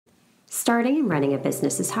Starting and running a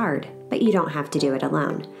business is hard, but you don't have to do it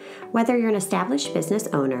alone. Whether you're an established business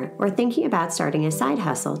owner or thinking about starting a side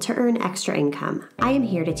hustle to earn extra income, I am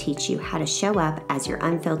here to teach you how to show up as your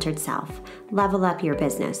unfiltered self, level up your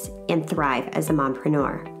business, and thrive as a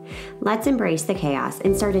mompreneur. Let's embrace the chaos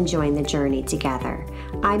and start enjoying the journey together.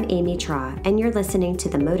 I'm Amy Traw, and you're listening to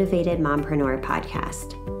the Motivated Mompreneur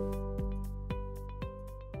Podcast.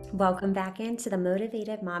 Welcome back into the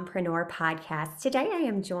Motivated Mompreneur Podcast. Today I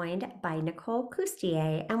am joined by Nicole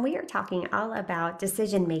Coustier, and we are talking all about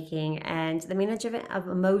decision making and the management of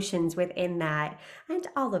emotions within that and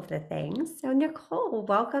all of the things. So Nicole,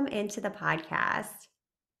 welcome into the podcast.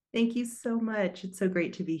 Thank you so much. It's so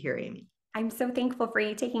great to be here, Amy. I'm so thankful for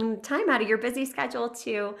you taking time out of your busy schedule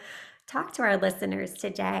to talk to our listeners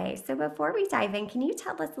today. So before we dive in, can you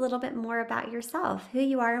tell us a little bit more about yourself, who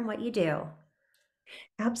you are and what you do?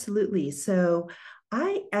 Absolutely. So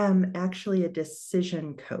I am actually a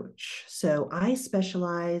decision coach. So I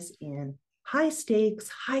specialize in high stakes,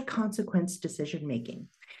 high consequence decision making.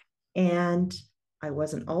 And I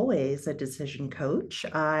wasn't always a decision coach.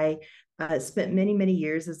 I spent many, many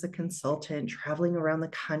years as a consultant, traveling around the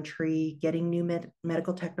country, getting new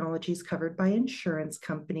medical technologies covered by insurance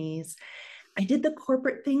companies. I did the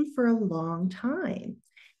corporate thing for a long time.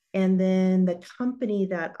 And then the company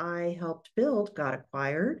that I helped build got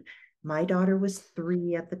acquired. My daughter was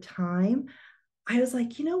 3 at the time. I was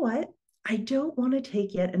like, you know what? I don't want to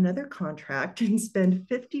take yet another contract and spend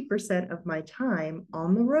 50% of my time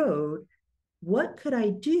on the road. What could I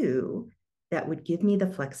do that would give me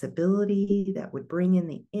the flexibility, that would bring in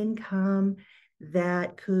the income,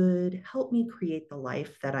 that could help me create the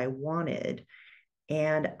life that I wanted?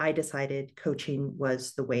 And I decided coaching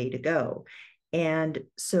was the way to go. And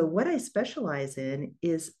so, what I specialize in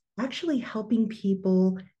is actually helping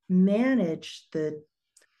people manage the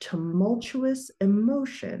tumultuous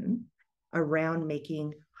emotion around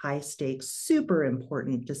making high stakes, super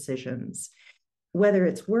important decisions, whether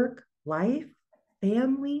it's work, life,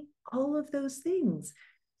 family, all of those things.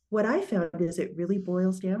 What I found is it really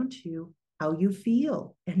boils down to how you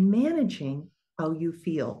feel and managing how you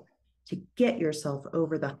feel to get yourself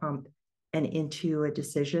over the hump and into a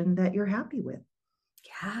decision that you're happy with.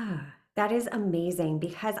 Yeah, that is amazing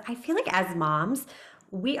because I feel like as moms,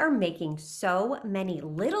 we are making so many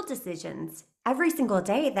little decisions every single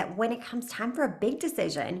day that when it comes time for a big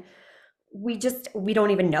decision, we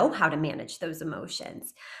don't even know how to manage those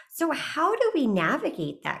emotions. So how do we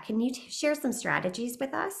navigate that? Can you share some strategies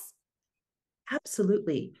with us?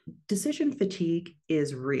 Absolutely. Decision fatigue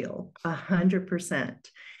is real, 100%.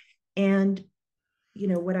 And,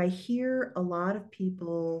 what I hear a lot of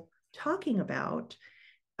people talking about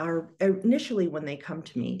are initially when they come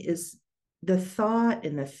to me is the thought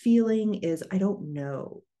and the feeling is, I don't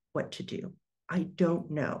know what to do. I don't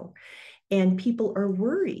know. And people are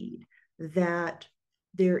worried that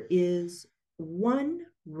there is one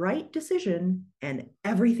right decision and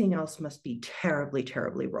everything else must be terribly,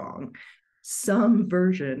 terribly wrong, some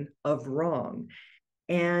version of wrong.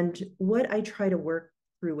 And what I try to work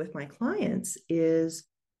through with my clients is,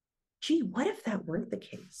 gee, what if that weren't the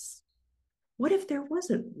case? What if there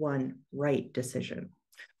wasn't one right decision?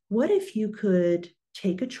 What if you could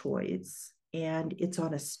take a choice and it's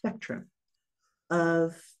on a spectrum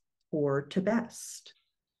of poor to best?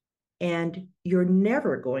 And you're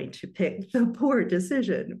never going to pick the poor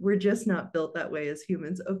decision. We're just not built that way as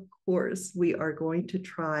humans. Of course, we are going to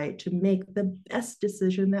try to make the best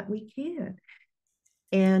decision that we can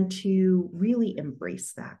and to really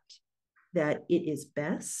embrace that it is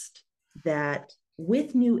best, that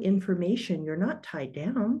with new information, you're not tied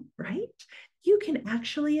down, right? You can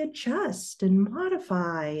actually adjust and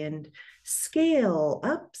modify and scale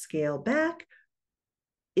up, scale back.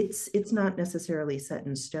 It's not necessarily set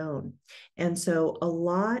in stone. And so a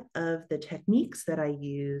lot of the techniques that I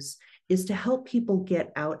use is to help people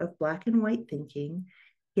get out of black and white thinking,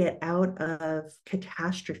 get out of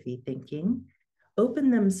catastrophe thinking,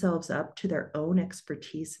 open themselves up to their own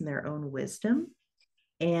expertise and their own wisdom,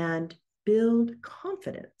 and build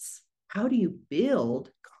confidence. How do you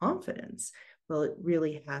build confidence? Well, it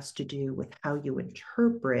really has to do with how you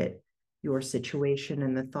interpret your situation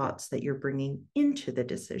and the thoughts that you're bringing into the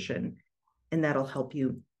decision. And that'll help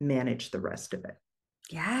you manage the rest of it.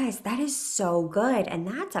 Yes, that is so good. And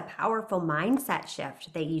that's a powerful mindset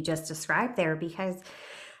shift that you just described there because,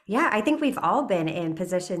 yeah, I think we've all been in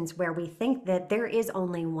positions where we think that there is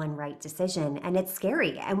only one right decision and it's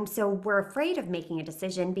scary. And so we're afraid of making a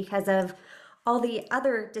decision because of all the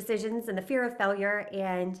other decisions and the fear of failure.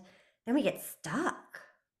 And then we get stuck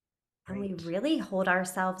and we Right. really hold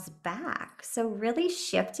ourselves back. So, really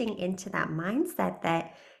shifting into that mindset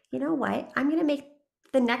that you know what? I'm going to make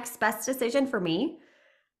the next best decision for me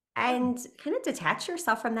and kind of detach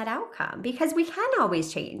yourself from that outcome because we can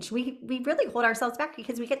always change. We really hold ourselves back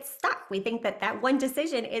because we get stuck. We think that that one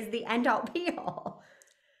decision is the end all be all.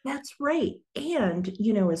 That's right. And,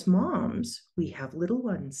 as moms, we have little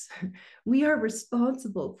ones. We are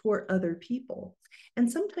responsible for other people.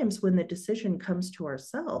 And sometimes when the decision comes to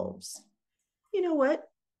ourselves, you know what?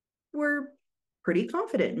 We're pretty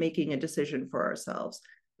confident making a decision for ourselves.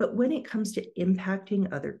 But when it comes to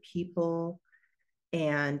impacting other people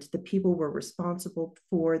and the people we're responsible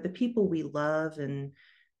for, the people we love, and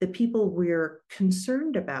the people we're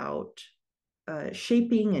concerned about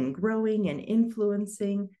shaping and growing and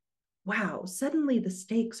influencing, wow, suddenly the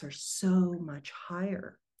stakes are so much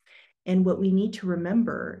higher. And what we need to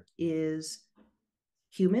remember is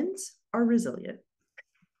humans are resilient.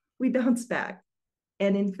 We bounce back.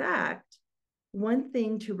 And in fact, one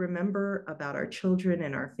thing to remember about our children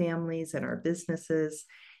and our families and our businesses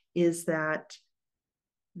is that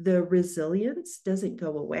the resilience doesn't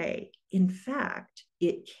go away. In fact,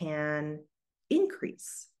 it can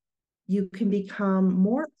increase. You can become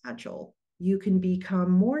more agile. You can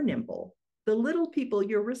become more nimble. The little people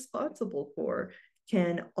you're responsible for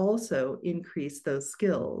can also increase those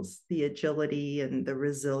skills, the agility and the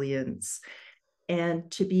resilience, and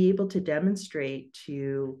to be able to demonstrate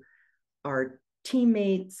to our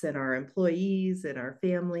teammates and our employees and our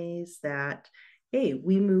families that, hey,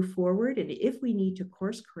 we move forward. And if we need to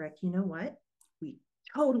course correct, you know what? We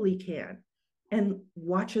totally can. And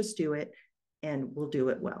watch us do it, and we'll do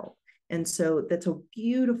it well. And so that's a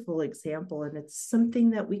beautiful example. And it's something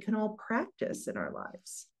that we can all practice in our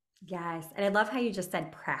lives. Yes. And I love how you just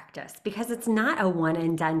said practice because it's not a one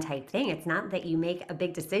and done type thing. It's not that you make a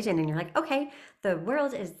big decision and you're like, okay, the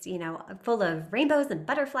world is, full of rainbows and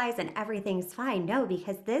butterflies and everything's fine. No,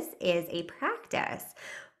 because this is a practice.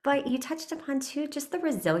 But you touched upon too just the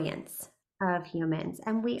resilience of humans.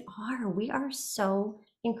 And we are so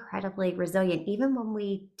incredibly resilient, even when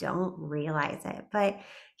we don't realize it. But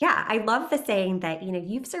yeah, I love the saying that,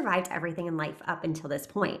 you've survived everything in life up until this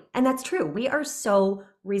point. And that's true. We are so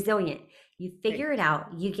resilient. You Right. figure it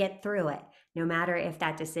out, you get through it. No matter if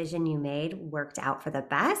that decision you made worked out for the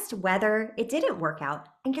best, whether it didn't work out.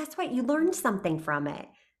 And guess what? You learned something from it.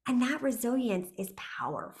 And that resilience is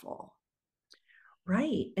powerful.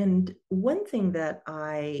 Right. And one thing that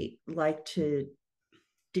I like to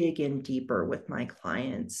dig in deeper with my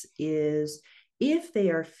clients is if they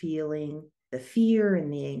are feeling the fear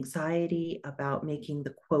and the anxiety about making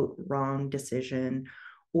the quote wrong decision,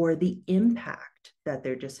 or the impact that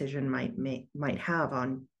their decision might have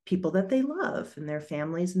on people that they love and their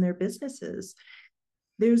families and their businesses,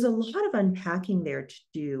 there's a lot of unpacking there to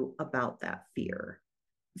do about that fear.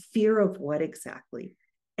 Fear of what exactly?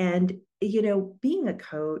 And, being a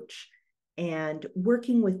coach and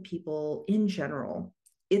working with people in general,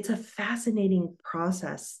 it's a fascinating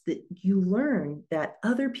process that you learn that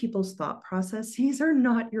other people's thought processes are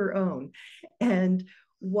not your own. And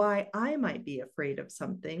why I might be afraid of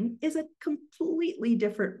something is a completely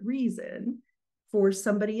different reason for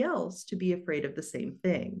somebody else to be afraid of the same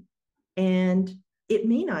thing. And it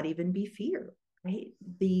may not even be fear, right?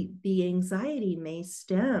 The anxiety may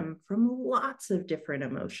stem from lots of different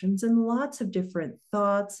emotions and lots of different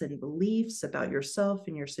thoughts and beliefs about yourself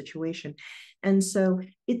and your situation. And so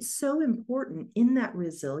it's so important in that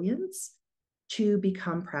resilience to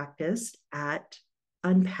become practiced at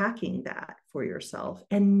unpacking that for yourself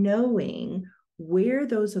and knowing where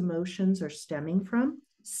those emotions are stemming from,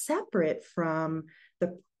 separate from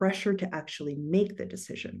the pressure to actually make the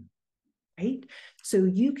decision, right? So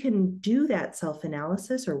you can do that self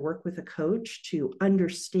analysis or work with a coach to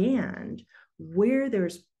understand where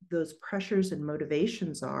there's those pressures and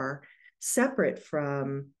motivations are, separate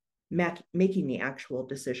from making the actual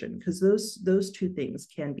decision, because those two things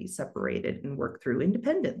can be separated and worked through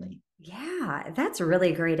independently. Yeah, that's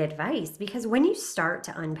really great advice because when you start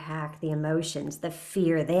to unpack the emotions, the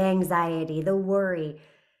fear, the anxiety, the worry,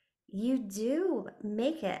 you do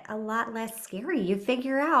make it a lot less scary. You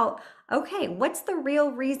figure out, okay, what's the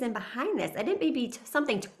real reason behind this? And it may be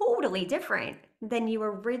something totally different than you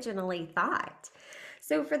originally thought.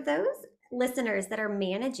 So, for those listeners that are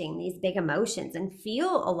managing these big emotions and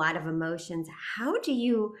feel a lot of emotions, how do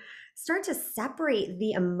you start to separate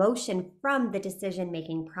the emotion from the decision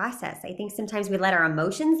making process? I think sometimes we let our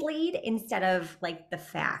emotions lead instead of like the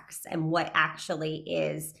facts and what actually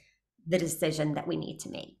is the decision that we need to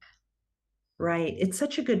make. Right. It's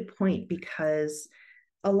such a good point because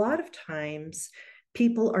a lot of times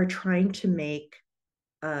people are trying to make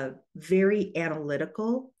a very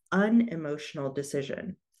analytical, unemotional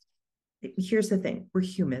decision. here's the thing, we're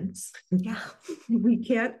humans. Yeah. We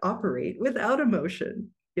can't operate without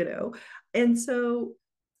emotion, you know? And so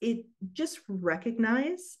it just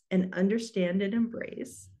recognize and understand and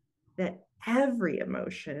embrace that every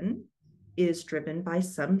emotion is driven by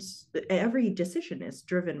every decision is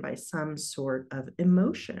driven by some sort of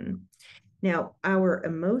emotion. Now, our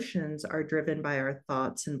emotions are driven by our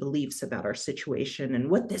thoughts and beliefs about our situation and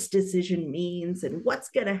what this decision means and what's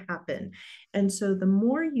going to happen. And so, the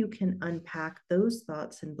more you can unpack those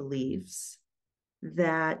thoughts and beliefs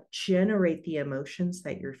that generate the emotions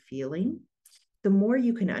that you're feeling, the more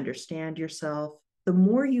you can understand yourself, the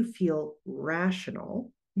more you feel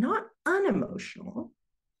rational, not unemotional,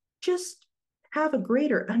 just have a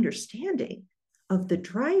greater understanding of the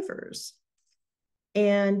drivers.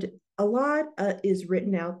 And a lot is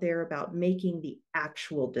written out there about making the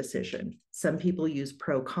actual decision. Some people use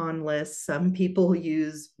pro con lists, some people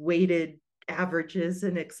use weighted averages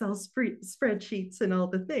and Excel spreadsheets and all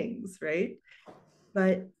the things, right?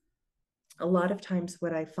 But a lot of times,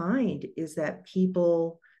 what I find is that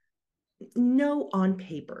people know on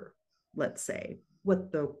paper, let's say,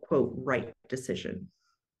 what the quote right decision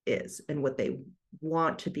is and what they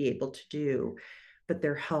want to be able to do, but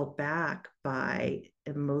they're held back by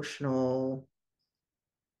emotional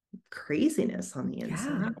craziness on the Yeah.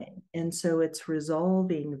 inside. And so it's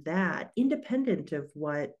resolving that independent of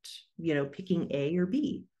what, picking A or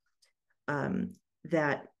B, um,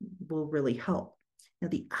 that will really help. Now,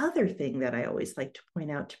 the other thing that I always like to point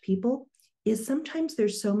out to people is sometimes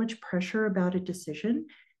there's so much pressure about a decision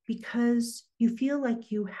because you feel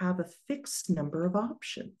like you have a fixed number of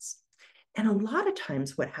options. And a lot of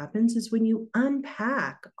times, what happens is when you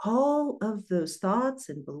unpack all of those thoughts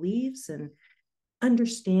and beliefs and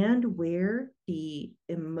understand where the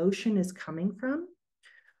emotion is coming from,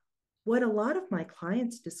 what a lot of my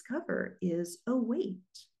clients discover is, oh, wait,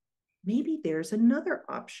 maybe there's another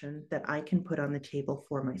option that I can put on the table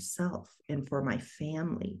for myself and for my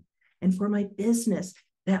family and for my business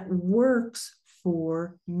that works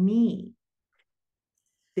for me.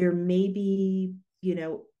 There may be,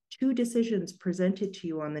 two decisions presented to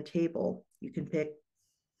you on the table. You can pick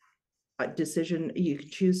a decision, you can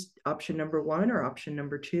choose option number one or option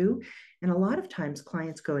number two. And a lot of times,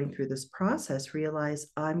 clients going through this process realize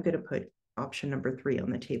I'm going to put option number three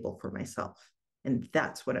on the table for myself. And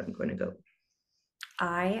that's what I'm going to go.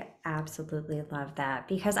 I absolutely love that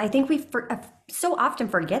because I think so often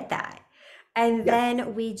forget that. And Yes.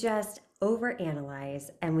 then we just overanalyze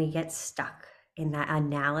and we get stuck in that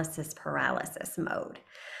analysis paralysis mode.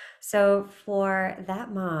 So, for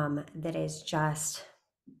that mom that is just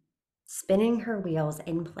spinning her wheels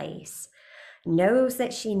in place, knows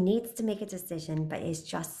that she needs to make a decision, but is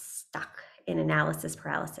just stuck in analysis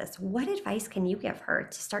paralysis, what advice can you give her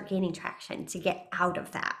to start gaining traction to get out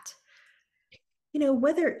of that?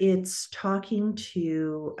 Whether it's talking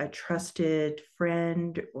to a trusted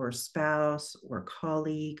friend or spouse or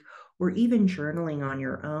colleague, or even journaling on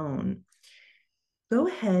your own, go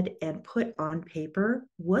ahead and put on paper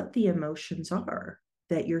what the emotions are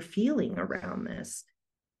that you're feeling around this.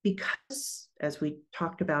 Because, as we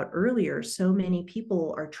talked about earlier, so many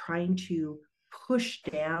people are trying to push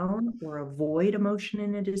down or avoid emotion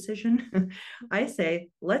in a decision. I say,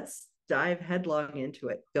 let's dive headlong into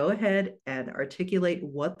it. Go ahead and articulate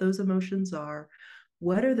what those emotions are.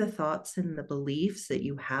 What are the thoughts and the beliefs that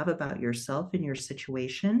you have about yourself and your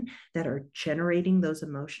situation that are generating those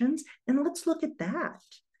emotions? And let's look at that.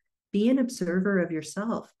 Be an observer of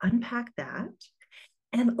yourself, unpack that.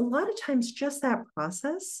 And a lot of times, just that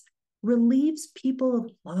process relieves people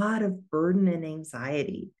of a lot of burden and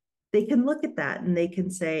anxiety. They can look at that and they can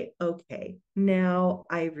say, okay, now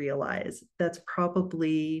I realize that's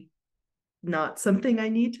probably not something I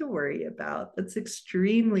need to worry about. That's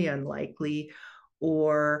extremely unlikely.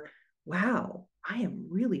 Or, wow, I am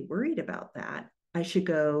really worried about that. I should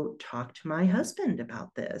go talk to my husband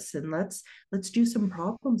about this and let's do some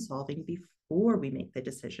problem solving before we make the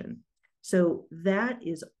decision. So that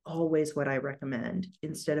is always what I recommend.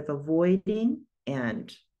 Instead of avoiding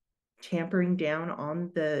and tampering down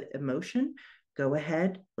on the emotion, go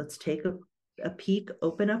ahead, let's take a peek,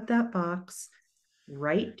 open up that box,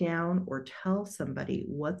 write down or tell somebody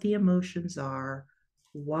what the emotions are,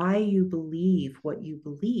 why you believe what you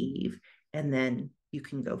believe, and then you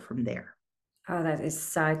can go from there. Oh, that is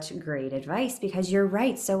such great advice because you're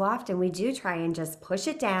right. So often we do try and just push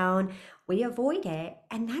it down, we avoid it.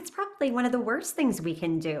 And that's probably one of the worst things we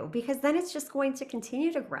can do because then it's just going to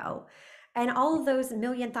continue to grow. And all of those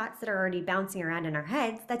million thoughts that are already bouncing around in our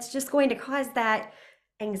heads, that's just going to cause that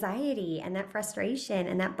anxiety and that frustration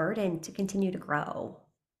and that burden to continue to grow.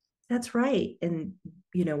 That's right. And,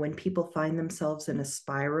 when people find themselves in a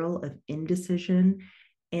spiral of indecision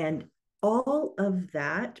and all of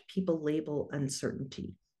that, people label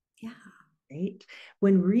uncertainty, Yeah. right?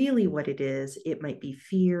 When really what it is, it might be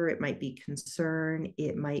fear, it might be concern,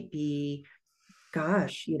 it might be,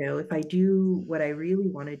 gosh, if I do what I really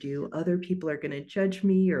want to do, other people are going to judge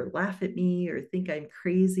me or laugh at me or think I'm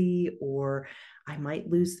crazy, or I might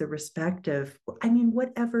lose the respect of, I mean,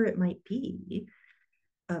 whatever it might be.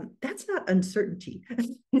 That's not uncertainty.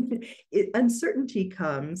 Uncertainty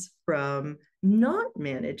comes from not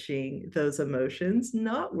managing those emotions,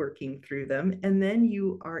 not working through them, and then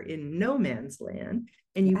you are in no man's land,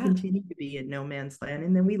 and you Yeah. continue to be in no man's land,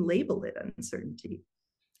 and then we label it uncertainty.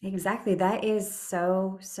 Exactly. That is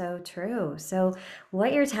so, so true. So,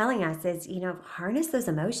 what you're telling us is, harness those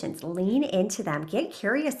emotions, lean into them, get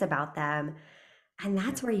curious about them. And Yeah,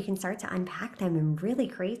 that's where you can start to unpack them and really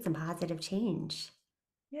create some positive change.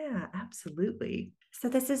 yeah, absolutely. So,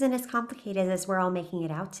 this isn't as complicated as we're all making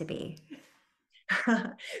it out to be.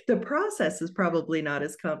 The process is probably not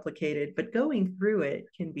as complicated, but going through it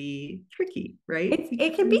can be tricky, right?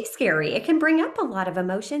 It can be Because scary. It can bring up a lot of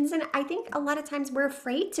emotions. And I think a lot of times we're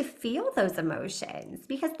afraid to feel those emotions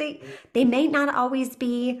because they may not always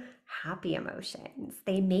be happy emotions.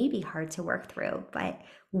 They may be hard to work through, but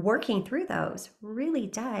working through those really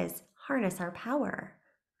does harness our power.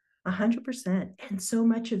 100%. And so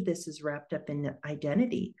much of this is wrapped up in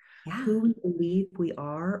identity, Yeah. who we believe we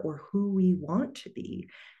are or who we want to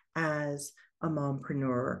be as a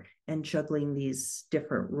mompreneur and juggling these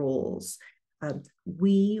different roles.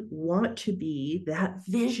 We want to be that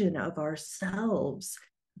vision of ourselves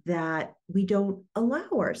that we don't allow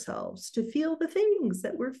ourselves to feel the things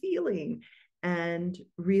that we're feeling and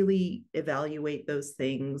really evaluate those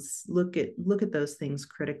things, look at those things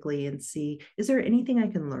critically and see, is there anything I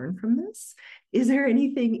can learn from this? Is there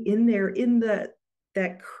anything in there in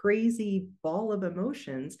that crazy ball of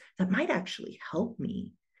emotions that might actually help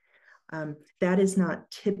me? That is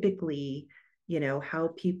not typically, how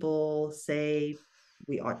people say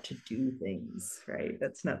we ought to do things, right?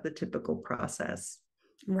 That's not the typical process.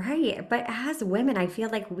 Right. But as women, I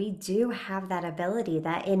feel like we do have that ability,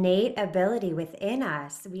 that innate ability within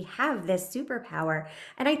us. We have this superpower.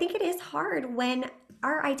 And I think it is hard when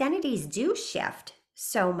our identities do shift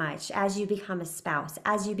so much as you become a spouse,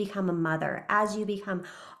 as you become a mother, as you become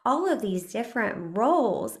all of these different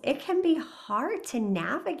roles. It can be hard to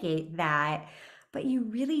navigate that, but you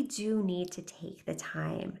really do need to take the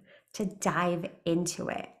time to dive into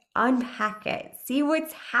it, unpack it, see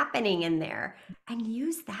what's happening in there and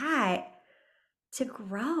use that to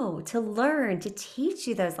grow, to learn, to teach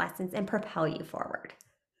you those lessons and propel you forward.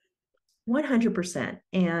 100%.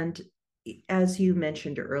 And as you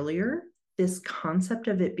mentioned earlier, this concept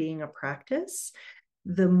of it being a practice,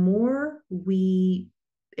 the more we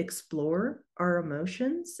explore our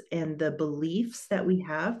emotions and the beliefs that we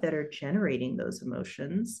have that are generating those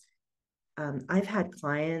emotions. I've had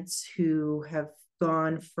clients who have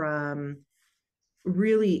gone from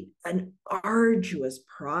really an arduous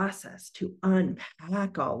process to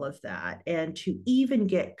unpack all of that and to even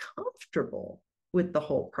get comfortable with the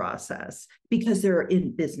whole process because they're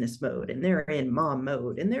in business mode and they're in mom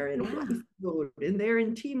mode and they're in Yeah. wife mode and they're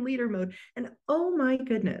in team leader mode. And oh my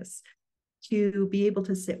goodness, to be able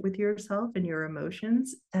to sit with yourself and your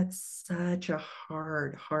emotions, that's such a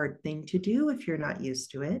hard thing to do if you're not used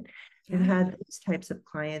to it. I've Yeah. had these types of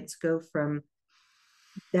clients go from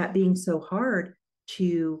that being so hard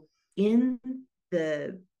to in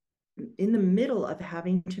the in the middle of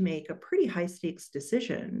having to make a pretty high stakes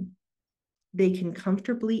decision, they can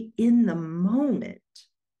comfortably in the moment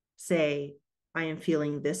say, I am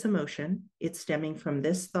feeling this emotion, it's stemming from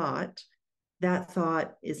this thought, that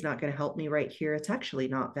thought is not going to help me right here, it's actually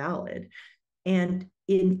not valid, and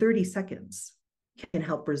in 30 seconds can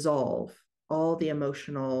help resolve all the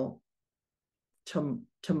emotional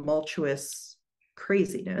tumultuous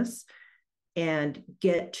craziness and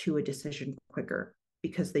get to a decision quicker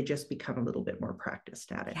because they just become a little bit more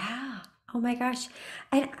practiced at it. Yeah. Oh my gosh.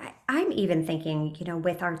 And I'm even thinking,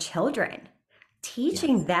 with our children,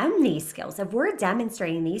 teaching Yes. them these skills. If we're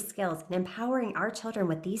demonstrating these skills and empowering our children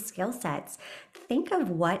with these skill sets, think of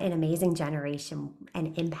what an amazing generation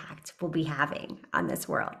and impact we'll be having on this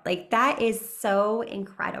world. Like, that is so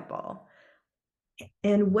incredible.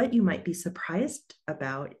 And what you might be surprised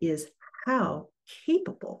about is how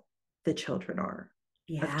capable the children are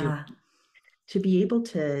of doing. Yeah. To be able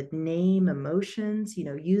to name emotions,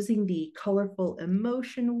 using the colorful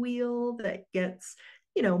emotion wheel that gets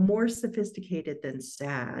more sophisticated than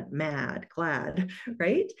sad, mad, glad,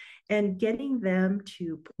 right? And getting them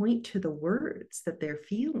to point to the words that they're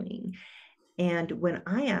feeling. And when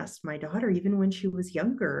I asked my daughter, even when she was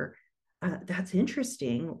younger, that's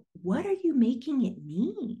interesting. What are you making it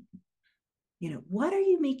mean? What are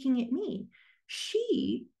you making it mean?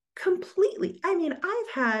 She completely, I mean, I've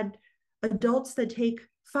had adults that take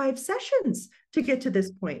 5 sessions to get to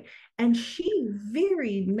this point. And she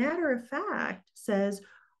very matter of fact says,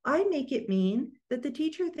 I make it mean that the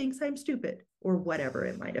teacher thinks I'm stupid or whatever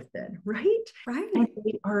it might have been, right? Right. And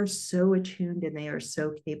they are so attuned and they are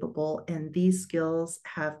so capable. And these skills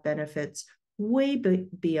have benefits way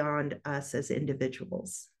beyond us as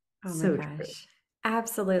individuals. Oh my So true. gosh.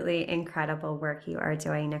 Absolutely incredible work you are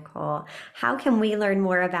doing, Nicole. How can we learn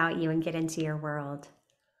more about you and get into your world?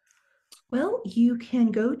 Well, you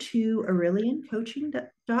can go to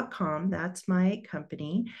aureliancoaching.com. That's my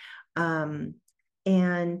company. Um,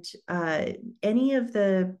 and any of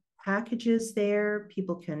the packages there,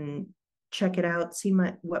 people can check it out, see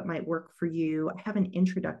what might work for you. I have an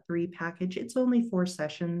introductory package. It's only 4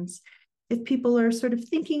 sessions. If people are sort of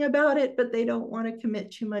thinking about it, but they don't want to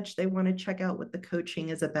commit too much, they want to check out what the coaching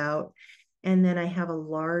is about. And then I have a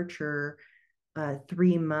larger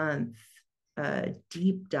 3-month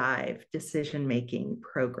deep dive decision making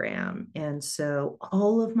program. And so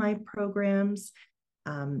all of my programs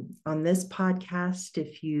on this podcast,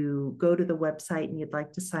 if you go to the website and you'd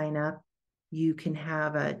like to sign up, you can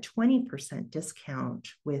have a 20% discount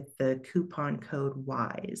with the coupon code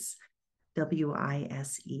WISE,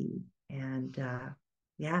 WISE. And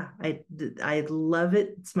yeah, I love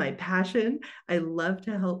it. It's my passion. I love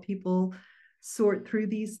to help people sort through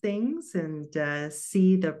these things and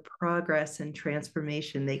see the progress and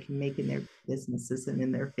transformation they can make in their businesses and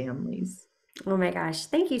in their families. Oh my gosh.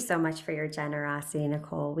 Thank you so much for your generosity,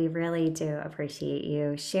 Nicole. We really do appreciate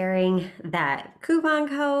you sharing that coupon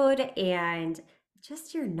code, and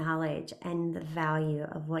just your knowledge and the value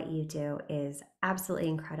of what you do is absolutely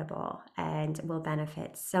incredible and will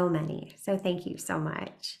benefit so many. So thank you so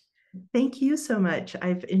much. Thank you so much.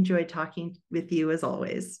 I've enjoyed talking with you as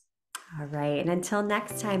always. All right. And until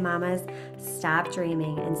next time, mamas, stop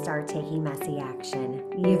dreaming and start taking messy action.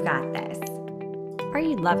 You've got this. Are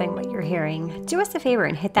you loving what you're hearing? Do us a favor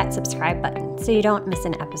and hit that subscribe button so you don't miss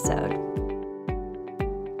an episode.